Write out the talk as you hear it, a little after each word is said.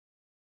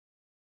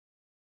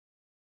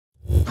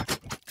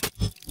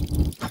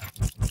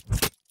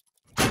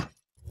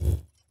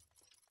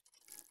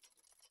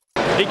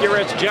Hey Gear,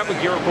 it's Jeff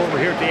with Gear-Report. We're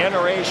here at the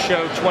NRA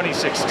show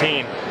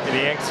 2016 in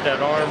the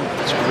Angstadt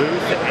Arms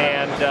booth,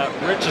 and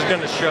Rich is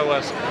going to show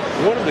us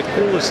one of the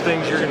coolest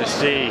things you're going to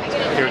see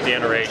here at the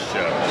NRA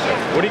show.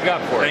 So, what do you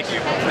got for us? Thank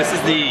you. This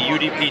is the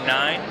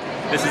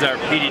UDP-9. This is our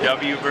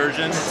PDW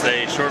version. It's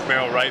a short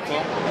barrel rifle.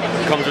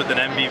 It comes with an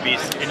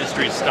MBB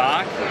industry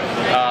stock.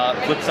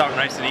 Flips out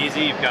nice and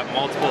easy. You've got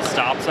multiple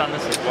stops on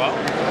this as well.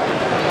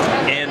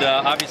 And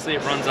obviously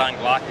it runs on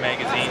Glock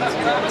magazines.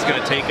 It's going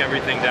to take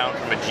everything down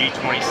from a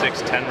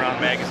G26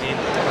 10-round magazine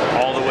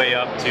all the way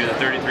up to the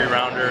 33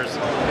 rounders.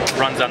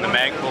 Runs on the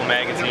Magpul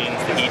magazines,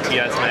 the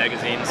ETS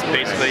magazines.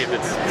 Basically, if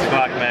it's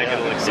Glock mag,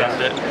 it'll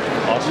accept it.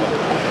 Awesome.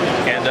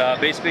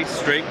 And basically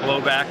straight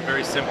blowback,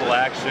 very simple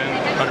action,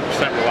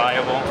 100%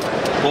 reliable.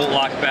 Bolt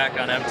lock back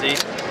on empty.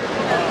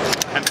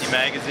 Empty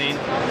magazine.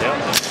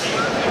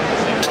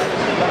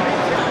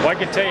 Well, I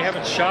can tell you,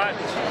 haven't shot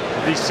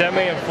the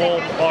semi and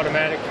full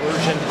automatic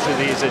versions of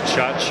these at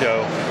SHOT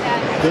Show.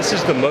 This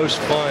is the most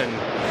fun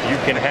you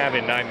can have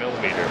in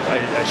 9mm.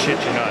 I shit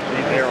you not.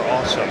 They're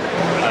awesome.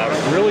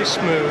 Really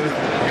smooth,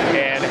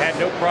 and had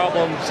no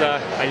problems.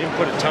 I didn't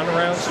put a ton of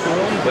rounds through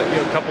them, but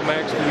a couple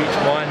mags through each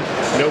one.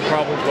 No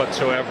problems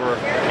whatsoever,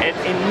 and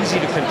easy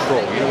to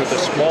control. With a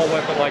small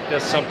weapon like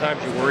this,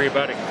 sometimes you worry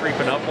about it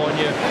creeping up on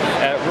you.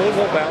 Really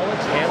well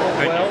balanced, handled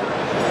well.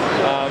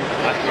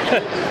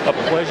 A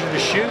pleasure to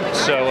shoot.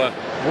 So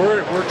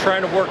we're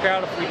trying to work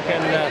out if we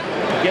can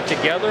get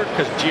together,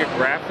 because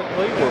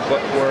geographically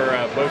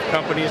we're both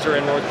companies are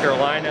in North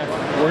Carolina.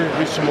 We're going to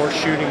do some more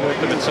shooting with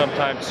them at some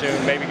time soon.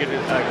 Maybe get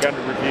a gun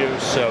to review.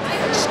 So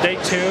stay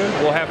tuned.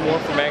 We'll have more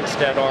from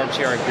Angstadt Arms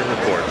here on Gear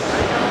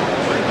Report.